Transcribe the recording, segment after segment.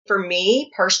for me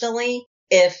personally,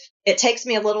 if it takes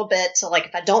me a little bit to like,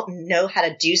 if I don't know how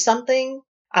to do something,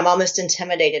 I'm almost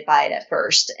intimidated by it at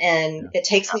first. And it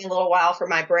takes me a little while for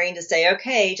my brain to say,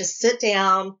 okay, just sit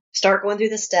down, start going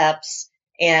through the steps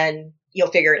and you'll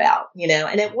figure it out,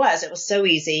 and it was so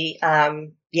easy.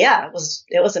 It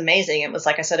was amazing. It was,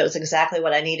 like I said, it was exactly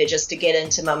what I needed just to get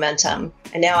into momentum.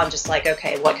 And now I'm just like,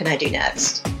 okay, what can I do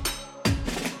next?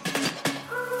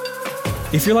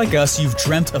 If you're like us, you've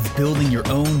dreamt of building your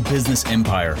own business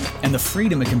empire and the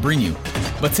freedom it can bring you.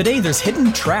 But today there's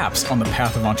hidden traps on the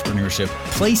path of entrepreneurship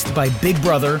placed by Big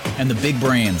Brother and the big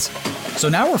brands. So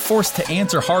now we're forced to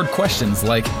answer hard questions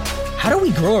like, how do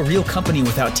we grow a real company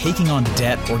without taking on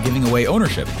debt or giving away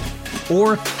ownership?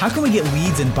 Or how can we get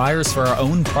leads and buyers for our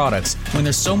own products when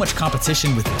there's so much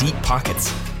competition with deep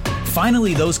pockets?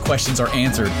 Finally, those questions are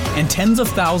answered, and tens of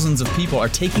thousands of people are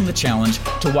taking the challenge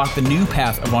to walk the new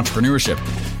path of entrepreneurship.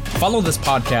 Follow this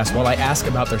podcast while I ask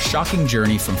about their shocking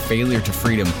journey from failure to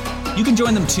freedom. You can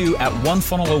join them too at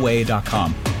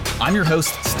onefunnelaway.com. I'm your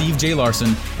host, Steve J.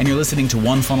 Larson, and you're listening to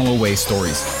One Funnel Away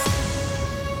Stories.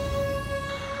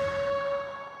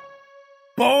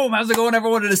 Boom! How's it going,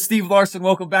 everyone? It is Steve Larson.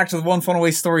 Welcome back to the One Funnel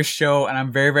Away Stories show, and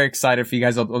I'm very, very excited for you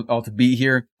guys all to be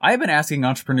here. I have been asking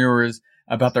entrepreneurs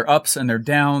about their ups and their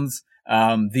downs,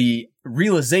 the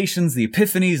realizations, the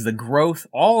epiphanies, the growth,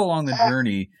 all along the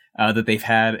journey that they've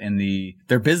had in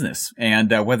their business. And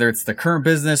whether it's the current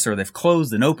business or they've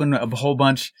closed and opened a whole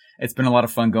bunch, it's been a lot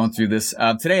of fun going through this.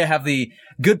 Today I have the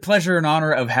good pleasure and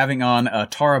honor of having on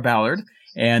Tara Ballard,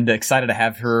 and excited to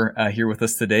have her here with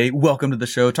us today. Welcome to the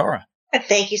show, Tara.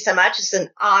 Thank you so much. It's an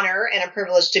honor and a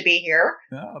privilege to be here.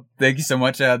 Oh, thank you so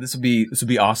much. This will be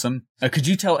awesome. Could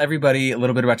you tell everybody a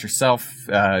little bit about yourself,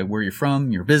 where you're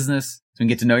from, your business, so we can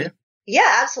get to know you?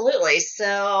 Yeah, absolutely.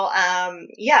 So, I'm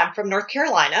from North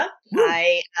Carolina. Woo.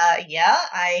 I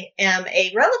am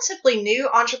a relatively new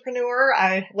entrepreneur.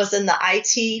 I was in the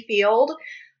IT field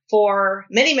for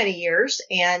many, many years.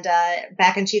 And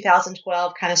back in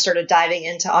 2012, kind of started diving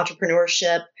into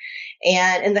entrepreneurship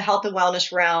and in the health and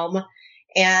wellness realm.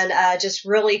 And just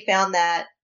really found that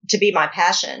to be my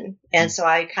passion. And so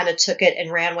I kind of took it and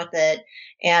ran with it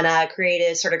and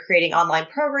started creating online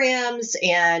programs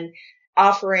and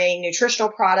offering nutritional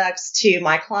products to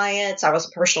my clients. I was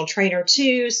a personal trainer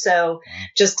too. So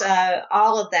just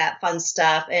all of that fun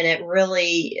stuff. And it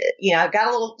really, I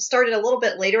started a little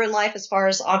bit later in life as far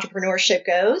as entrepreneurship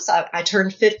goes. I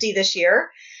turned 50 this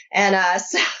year. And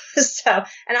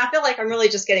and I feel like I'm really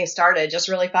just getting started, just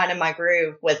really finding my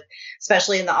groove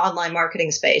especially in the online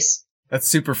marketing space. That's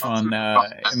super fun.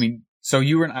 So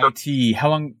you were in IT. How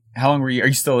long were you? Are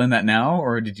you still in that now,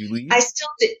 or did you leave? I still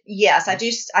do. Yes, I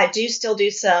do still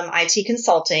do some IT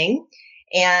consulting,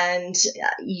 and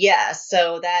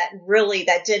so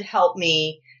that did help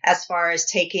me as far as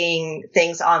taking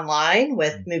things online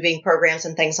with moving programs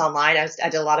and things online. I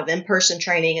did a lot of in-person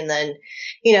training and then,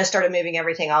 started moving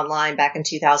everything online back in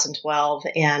 2012.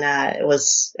 And it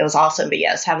was awesome. But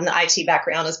yes, having the IT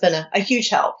background has been a huge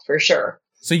help for sure.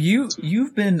 So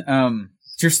you've been,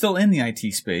 you're still in the IT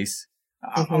space.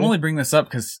 Mm-hmm. I'm only bringing this up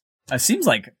because it seems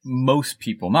like most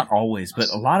people, not always, but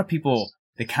a lot of people,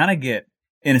 they kind of get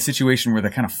in a situation where they're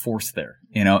kind of forced there,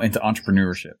 into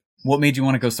entrepreneurship. What made you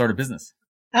want to go start a business?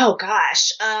 Oh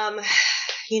gosh. That's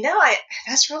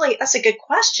a good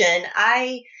question.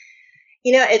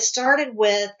 It started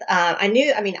with,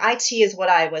 IT is what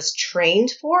I was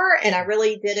trained for, and I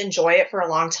really did enjoy it for a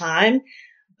long time.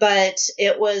 But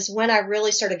it was when I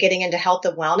really started getting into health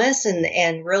and wellness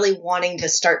and really wanting to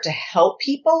start to help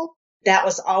people. That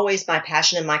was always my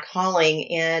passion and my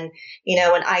calling. And, in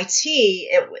IT,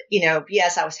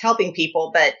 yes, I was helping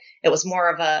people, but it was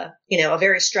more of a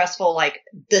very stressful, like,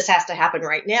 this has to happen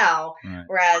right now. Right.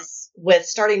 Whereas with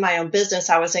starting my own business,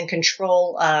 I was in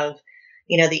control of,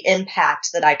 the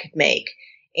impact that I could make.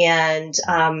 And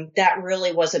that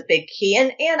really was a big key.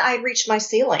 And I reached my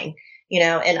ceiling,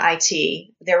 in IT.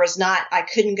 I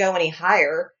couldn't go any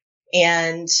higher.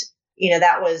 And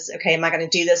that was, okay, am I going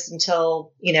to do this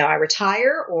until, I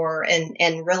retire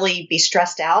and really be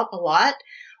stressed out a lot?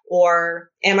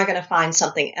 Or am I going to find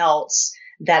something else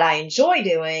that I enjoy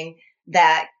doing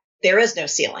that there is no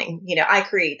ceiling? I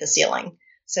create the ceiling.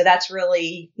 So that's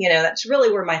really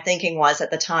where my thinking was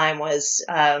at the time was,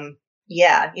 and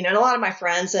a lot of my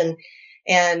friends and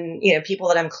people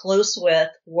that I'm close with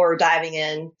were diving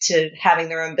into having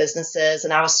their own businesses,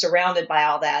 and I was surrounded by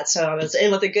all that. So I was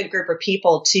in with a good group of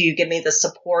people to give me the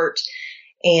support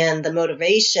and the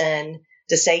motivation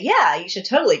to say, yeah, you should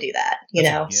totally do that.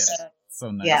 So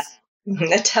nice. Yeah.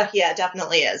 Yeah, it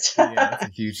definitely is. Yeah, that's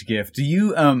a huge gift. Do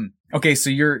you, okay, so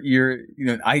you're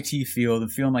IT field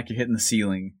and feeling like you're hitting the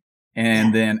ceiling.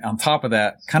 And then on top of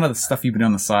that, kind of the stuff you've been doing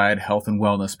on the side, health and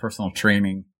wellness, personal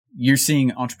training, you're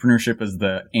seeing entrepreneurship as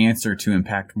the answer to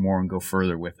impact more and go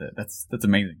further with it. That's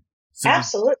amazing. So,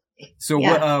 absolutely.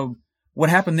 So what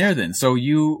happened there then? So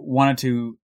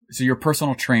so you're a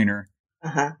personal trainer,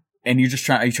 and are you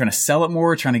trying to sell it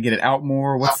more, trying to get it out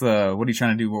more? What are you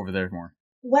trying to do over there more?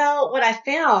 Well, what I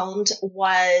found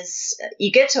was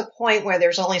you get to a point where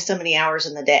there's only so many hours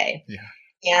in the day. Yeah.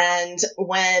 And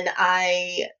when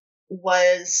I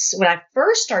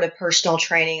first started personal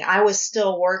training, I was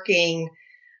still working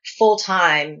full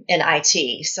time in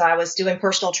IT. So I was doing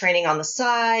personal training on the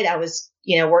side. I was,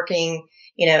 working,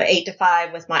 8 to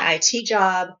 5 with my IT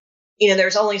job.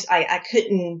 There's only, I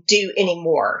couldn't do any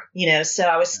more, so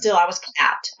I was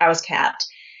capped.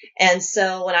 And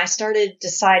so when I started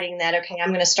deciding that, okay, I'm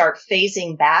going to start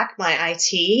phasing back my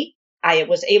IT, I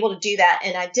was able to do that.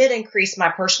 And I did increase my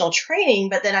personal training,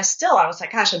 but then I was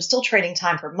like, gosh, I'm still trading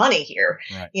time for money here.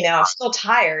 Right. I'm still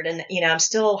tired and, I'm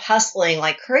still hustling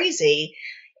like crazy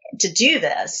to do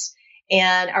this.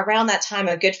 And around that time,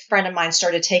 a good friend of mine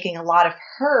started taking a lot of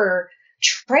her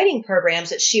training programs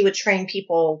that she would train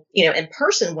people, in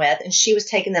person with, and she was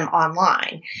taking them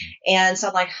online. And so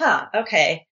I'm like,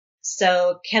 okay.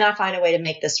 So can I find a way to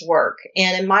make this work?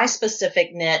 And in my specific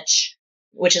niche,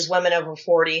 which is women over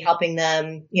 40, helping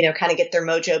them, kind of get their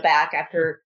mojo back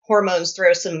after hormones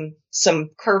throw some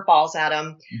curveballs at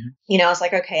them. Mm-hmm. I was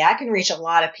like, okay, I can reach a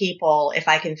lot of people if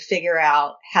I can figure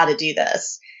out how to do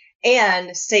this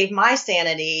and save my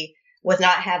sanity with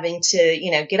not having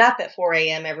to, get up at 4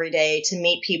 a.m. every day to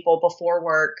meet people before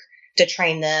work to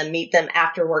train them, meet them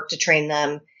after work to train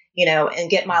them, and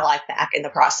get my life back in the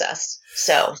process.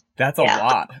 So that's a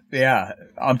lot. Yeah.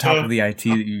 On top of the IT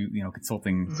that you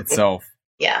consulting itself.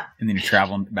 Yeah. And then you're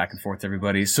traveling back and forth to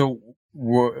everybody. So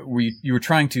you were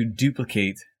trying to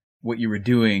duplicate what you were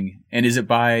doing. And is it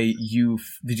did you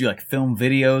film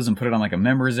videos and put it on like a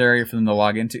members area for them to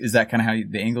log into? Is that kind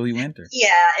of the angle you went? Or?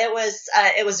 Yeah,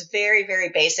 it was very, very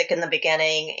basic in the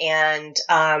beginning. And,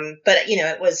 but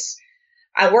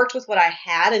I worked with what I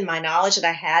had and my knowledge that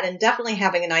I had, and definitely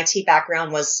having an IT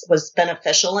background was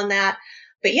beneficial in that.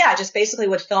 But yeah, I just basically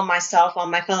would film myself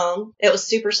on my phone. It was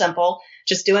super simple,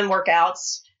 just doing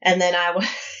workouts. And then I would,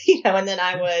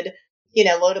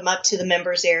 load them up to the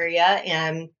members area.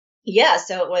 And yeah,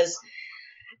 so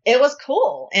it was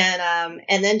cool.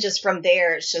 And then just from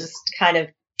there, it's just kind of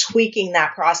tweaking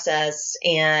that process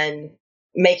and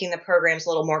making the programs a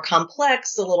little more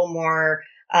complex, a little more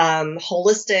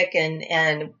holistic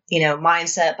and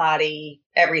mindset, body,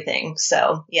 everything.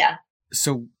 So yeah.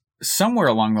 So somewhere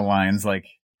along the lines,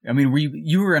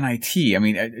 you were in IT.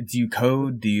 Do you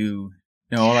code? Do you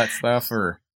know all that stuff?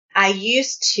 Or I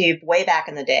used to way back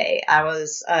in the day.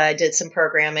 I did some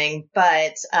programming,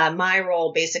 but my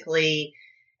role basically,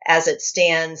 as it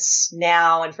stands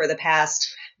now and for the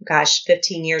past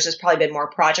 15 years, has probably been more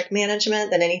project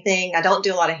management than anything. I don't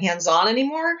do a lot of hands-on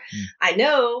anymore. I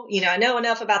know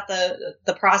enough about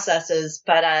the processes,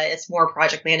 but it's more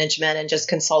project management and just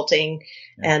consulting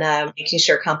and making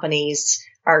sure companies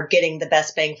are getting the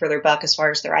best bang for their buck as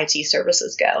far as their IT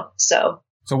services go. So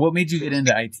what made you get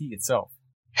into IT itself?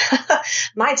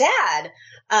 My dad.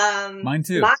 Mine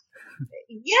too.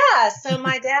 So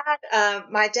my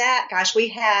dad, gosh, we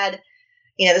had,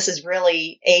 this is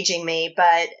really aging me,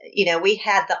 but, we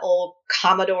had the old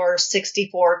Commodore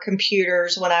 64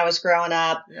 computers when I was growing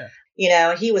up.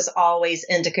 Yeah. He was always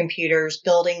into computers,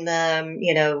 building them,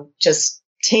 just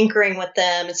tinkering with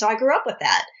them. And so I grew up with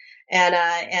that.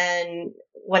 And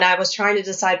when I was trying to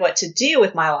decide what to do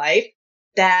with my life,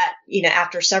 that,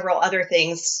 after several other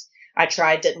things I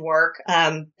tried didn't work,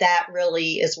 that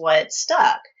really is what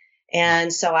stuck.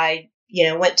 And so I,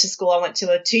 went to school. I went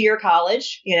to a 2-year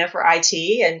college, for IT,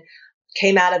 and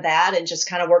came out of that and just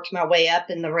kind of worked my way up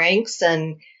in the ranks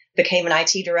and became an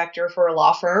IT director for a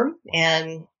law firm.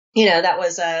 And, that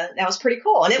was pretty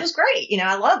cool. And it was great.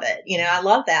 I love it. I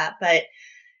love that. But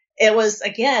it was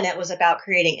about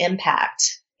creating impact.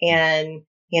 And,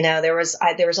 there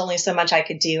was only so much I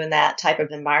could do in that type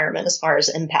of environment as far as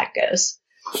impact goes.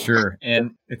 Sure.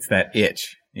 And it's that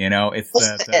itch, it's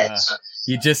that,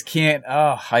 you just can't,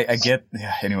 I get,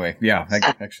 anyway. Yeah.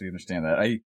 I actually understand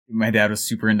that. My dad was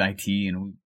super into IT,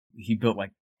 and he built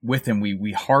with him,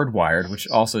 we hardwired, which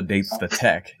also dates the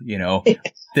tech,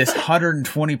 this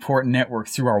 120 port network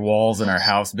through our walls in our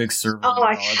house, big server and all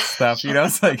that stuff,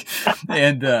 it's like,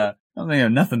 and,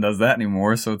 nothing does that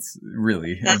anymore. So it's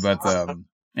really,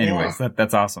 anyways,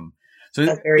 that's awesome. So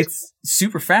it's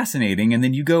super fascinating. And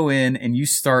then you go in and you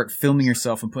start filming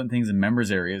yourself and putting things in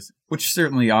members areas, which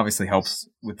certainly obviously helps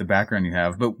with the background you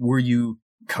have. But were you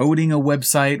coding a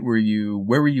website?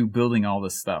 Where were you building all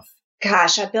this stuff?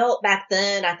 Gosh, I built back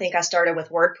then, I think I started with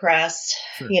WordPress,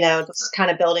 Sure. Just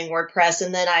kind of building WordPress.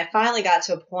 And then I finally got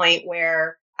to a point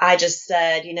where I just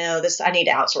said, I need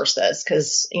to outsource this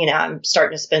because, I'm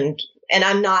starting to spend, and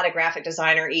I'm not a graphic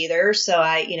designer either. So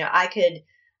I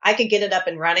could get it up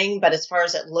and running, but as far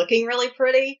as it looking really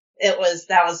pretty, that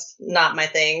was not my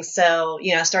thing. So,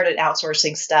 I started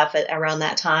outsourcing stuff around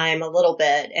that time a little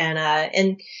bit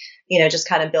and just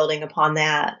kind of building upon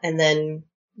that. And then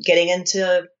getting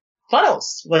into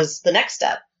funnels was the next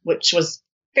step, which was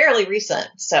fairly recent.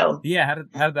 So yeah,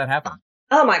 how did that happen?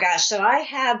 Oh my gosh. So I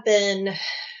have been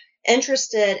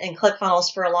interested in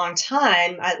ClickFunnels for a long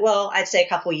time. I'd say a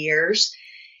couple years,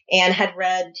 and had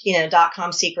read,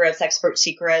 .com secrets, expert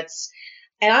secrets.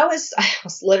 And I was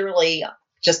literally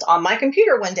just on my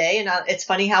computer one day, and it's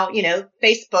funny how,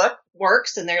 Facebook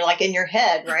works and they're like in your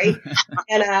head, right?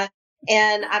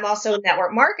 And I'm also in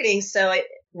network marketing. So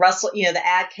Russell, the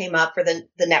ad came up for the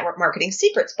Network Marketing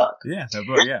Secrets book. Yeah, that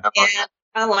book, yeah. And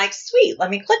I'm like, sweet, let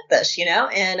me click this,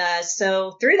 And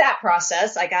so through that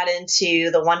process, I got into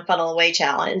the One Funnel Away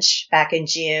Challenge back in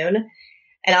June.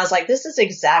 And I was like, this is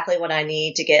exactly what I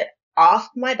need to get off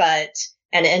my butt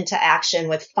and into action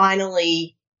with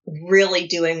finally really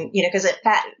doing, because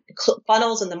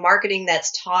funnels and the marketing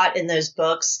that's taught in those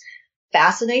books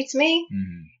fascinates me.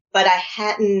 Mm-hmm. But I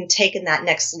hadn't taken that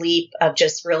next leap of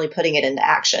just really putting it into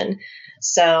action.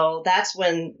 So that's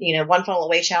when, One Funnel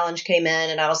Away Challenge came in,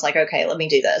 and I was like, okay, let me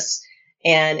do this.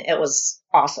 And it was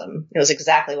awesome. It was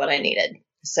exactly what I needed.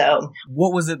 So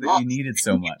what was it that you needed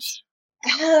so much?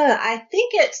 I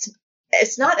think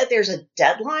it's not that there's a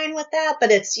deadline with that,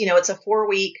 but it's, it's a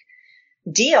 4-week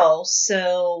deal.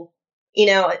 So,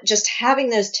 just having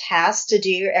those tasks to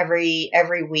do every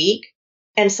week,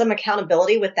 and some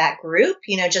accountability with that group,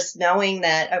 just knowing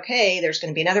that, okay, there's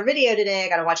going to be another video today. I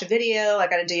got to watch a video. I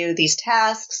got to do these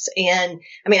tasks. And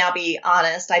I'll be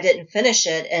honest, I didn't finish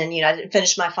it. And, I didn't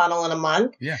finish my funnel in a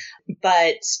month. Yeah.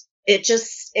 But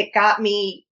it got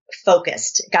me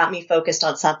focused. It got me focused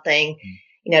on something,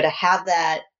 to have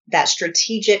that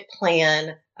strategic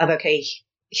plan of, okay,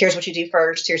 here's what you do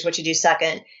first. Here's what you do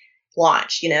second,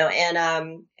 launch, and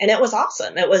it was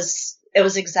awesome. It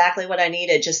was exactly what I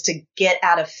needed just to get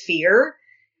out of fear.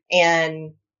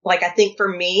 And I think for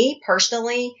me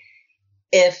personally,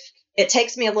 if it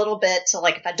takes me a little bit to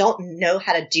if I don't know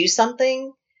how to do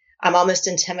something, I'm almost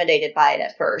intimidated by it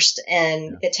at first.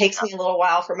 And it takes me a little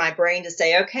while for my brain to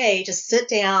say, okay, just sit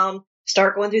down,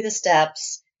 start going through the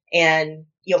steps, and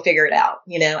you'll figure it out,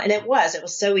 and it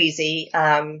was so easy.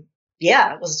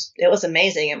 It was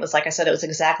amazing. It was, like I said, it was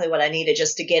exactly what I needed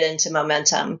just to get into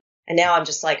momentum. And now I'm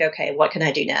just like, okay, what can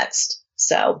I do next?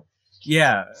 So.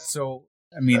 Yeah. So,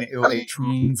 it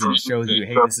trains and it shows you,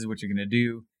 hey, this is what you're going to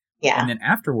do. Yeah. And then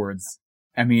afterwards,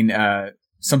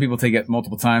 some people take it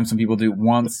multiple times. Some people do it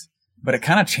once, but it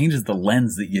kind of changes the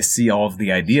lens that you see all of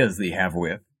the ideas that you have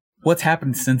with. What's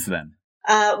happened since then?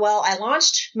 I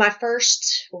launched my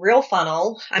first real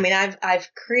funnel. I've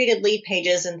created lead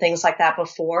pages and things like that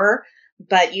before,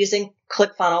 but using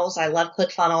ClickFunnels, I love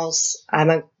ClickFunnels. I'm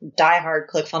a diehard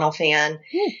ClickFunnels fan.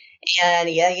 And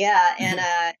yeah.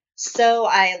 And, so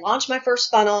I launched my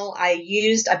first funnel. I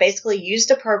basically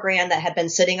used a program that had been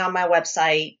sitting on my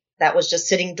website that was just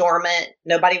sitting dormant.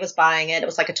 Nobody was buying it. It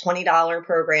was like a $20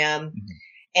 program. Mm-hmm.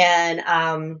 And,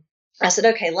 I said,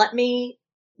 okay,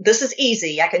 this is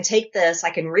easy. I can take this,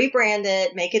 I can rebrand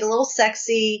it, make it a little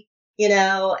sexy,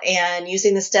 and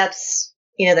using the steps,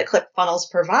 that ClickFunnels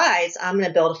provides, I'm going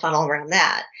to build a funnel around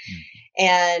that. Mm-hmm.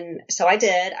 And so I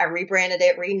did. I rebranded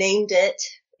it, renamed it,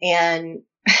 and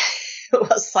it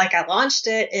was I launched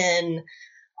it in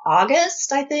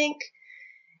August, I think.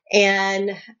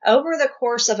 And over the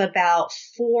course of about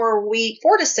 4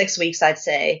 to 6 weeks, I'd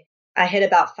say, I hit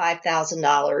about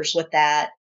 $5,000 with that.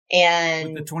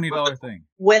 And with the $20 thing,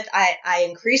 I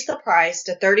increased the price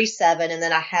to $37, and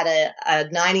then I had a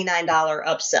 $99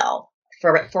 upsell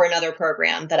for another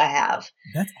program that I have.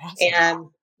 That's awesome. And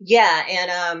yeah,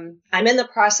 I'm in the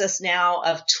process now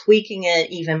of tweaking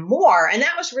it even more. And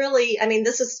that was really,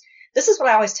 this is what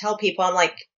I always tell people. I'm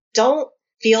like, don't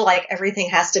feel like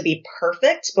everything has to be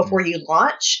perfect before you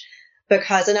launch,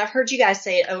 because, and I've heard you guys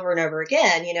say it over and over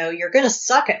again, you're going to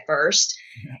suck at first.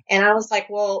 Yeah. And I was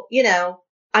like, well,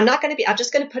 I'm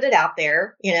just going to put it out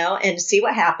there, and see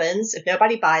what happens. If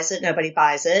nobody buys it, nobody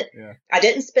buys it. Yeah. I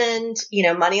didn't spend,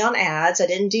 money on ads. I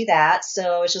didn't do that.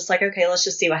 So it's just like, okay, let's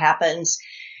just see what happens.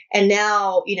 And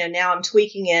now, now I'm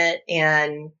tweaking it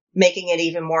and making it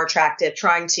even more attractive,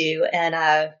 trying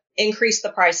to, increase the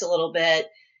price a little bit.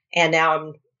 And now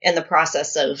I'm in the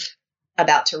process of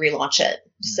about to relaunch it.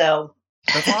 Mm-hmm. So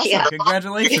That's awesome. Yeah.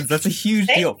 Congratulations. That's a huge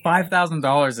deal.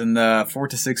 $5,000 in 4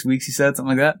 to 6 weeks, you said,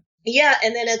 something like that? Yeah.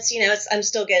 And then I'm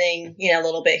still getting, a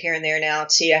little bit here and there now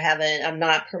too. I'm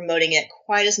not promoting it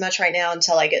quite as much right now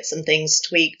until I get some things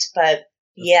tweaked. But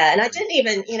yeah. And I didn't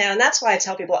even, and that's why I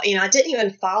tell people, I didn't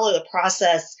even follow the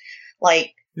process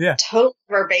totally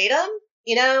verbatim,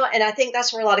 and I think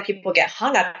that's where a lot of people get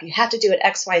hung up. You have to do it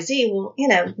XYZ. Well,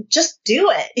 just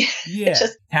do it. Yeah.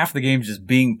 Half the game is just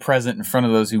being present in front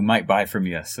of those who might buy from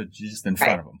you. So just in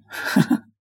front of them.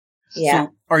 Yeah.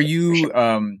 So are you,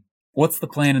 what's the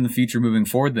plan in the future moving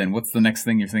forward then? What's the next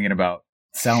thing you're thinking about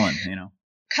selling,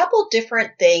 Couple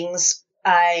different things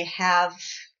I have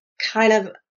kind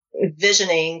of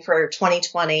visioning for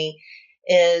 2020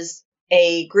 is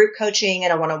a group coaching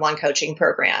and a one-on-one coaching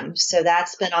program. So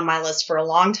that's been on my list for a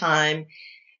long time.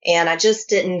 And I just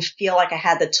didn't feel like I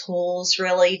had the tools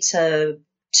really to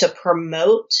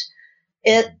promote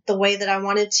it the way that I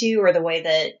wanted to, or the way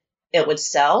that it would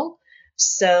sell.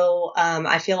 So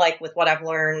I feel like with what I've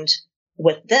learned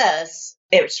with this,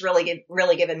 it's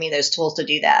really given me those tools to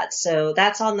do that. So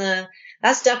that's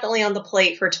definitely on the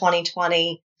plate for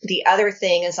 2020. The other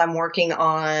thing is I'm working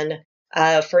on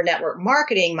for network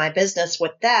marketing, my business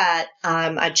with that.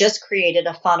 I just created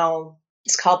a funnel.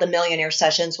 It's called the Millionaire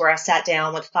Sessions, where I sat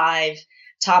down with 5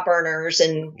 top earners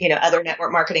and, other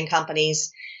network marketing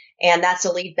companies. And that's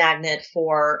a lead magnet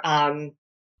for, I'm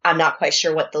not quite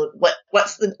sure what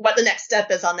the next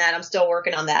step is on that. I'm still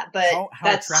working on that, but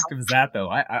how attractive is that though?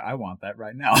 I want that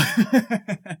right now.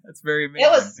 That's very amazing.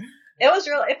 It was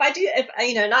real.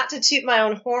 Not to toot my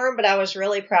own horn, but I was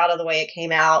really proud of the way it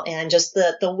came out, and just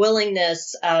the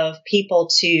willingness of people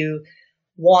to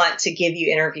want to give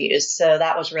you interviews. So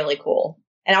that was really cool.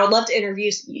 And I would love to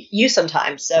interview you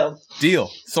sometime. So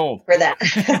deal sold for that.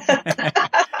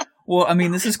 Well, I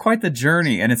mean, this is quite the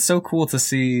journey, and it's so cool to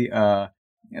see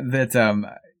that.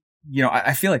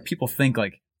 I feel like people think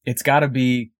like it's got to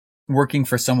be working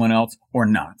for someone else or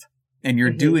not. And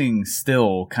you're doing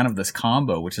still kind of this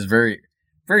combo, which is very,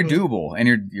 very doable,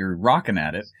 and you're rocking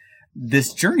at it.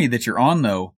 This journey that you're on,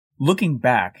 though, looking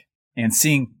back and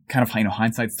seeing kind of,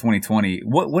 hindsight's 2020,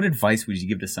 what advice would you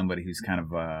give to somebody who's kind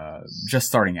of just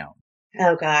starting out?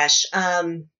 Oh gosh,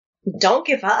 don't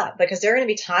give up, because there are going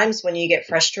to be times when you get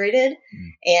frustrated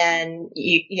and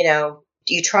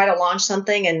you try to launch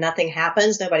something and nothing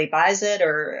happens, nobody buys it,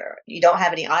 or you don't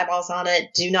have any eyeballs on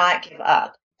it. Do not give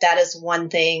up. That is one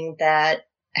thing that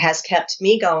has kept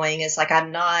me going, is like,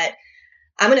 I'm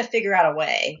going to figure out a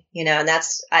way, and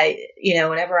that's,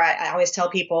 whenever I always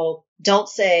tell people, don't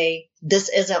say this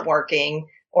isn't working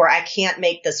or I can't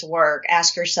make this work.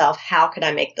 Ask yourself, how can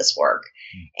I make this work?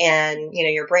 And,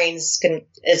 your brain's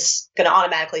is going to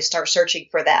automatically start searching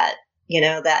for that,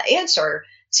 that answer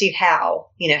to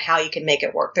how you can make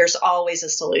it work. There's always a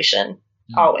solution.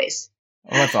 Always.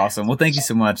 Well, that's awesome. Well, thank you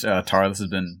so much, Tara. This has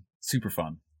been super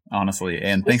fun. Honestly,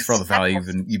 and thanks for all the value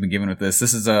you've been giving with this.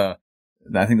 This is I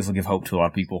think this will give hope to a lot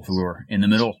of people who are in the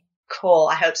middle. Cool.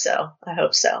 I hope so.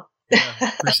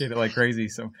 Yeah, appreciate it like crazy.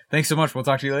 So thanks so much. We'll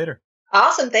talk to you later.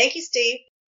 Awesome. Thank you, Steve.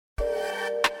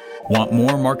 Want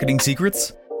more marketing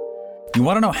secrets? You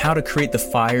want to know how to create the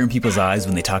fire in people's eyes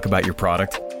when they talk about your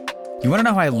product? You want to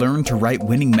know how I learned to write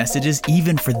winning messages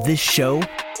even for this show?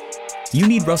 You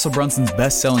need Russell Brunson's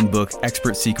best-selling book,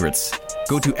 Expert Secrets.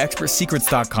 Go to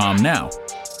expertsecrets.com now.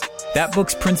 That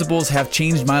book's principles have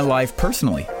changed my life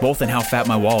personally, both in how fat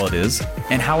my wallet is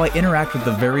and how I interact with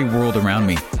the very world around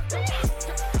me.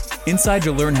 Inside,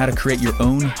 you'll learn how to create your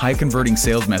own high-converting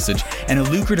sales message and a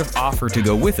lucrative offer to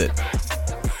go with it.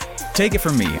 Take it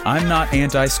from me, I'm not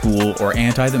anti-school or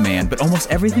anti-the man, but almost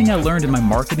everything I learned in my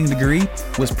marketing degree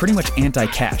was pretty much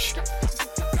anti-cash.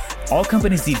 All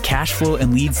companies need cash flow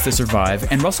and leads to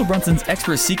survive, and Russell Brunson's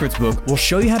Expert Secrets book will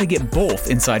show you how to get both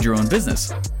inside your own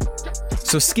business.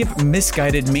 So skip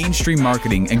misguided mainstream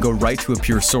marketing and go right to a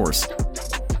pure source.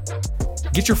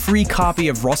 Get your free copy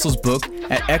of Russell's book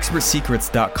at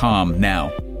expertsecrets.com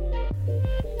now.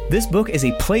 This book is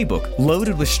a playbook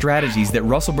loaded with strategies that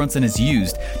Russell Brunson has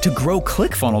used to grow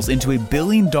ClickFunnels into $1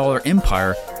 billion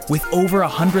empire with over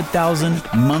 100,000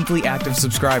 monthly active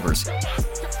subscribers.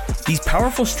 These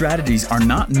powerful strategies are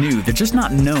not new, they're just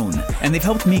not known, and they've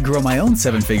helped me grow my own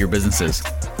 7-figure businesses.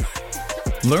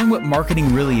 Learn what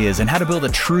marketing really is and how to build a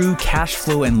true cash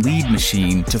flow and lead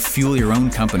machine to fuel your own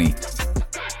company.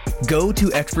 Go to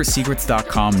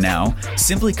expertsecrets.com now,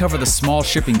 simply cover the small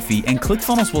shipping fee, and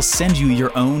ClickFunnels will send you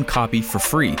your own copy for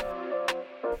free.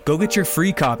 Go get your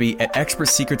free copy at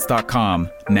expertsecrets.com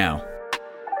now.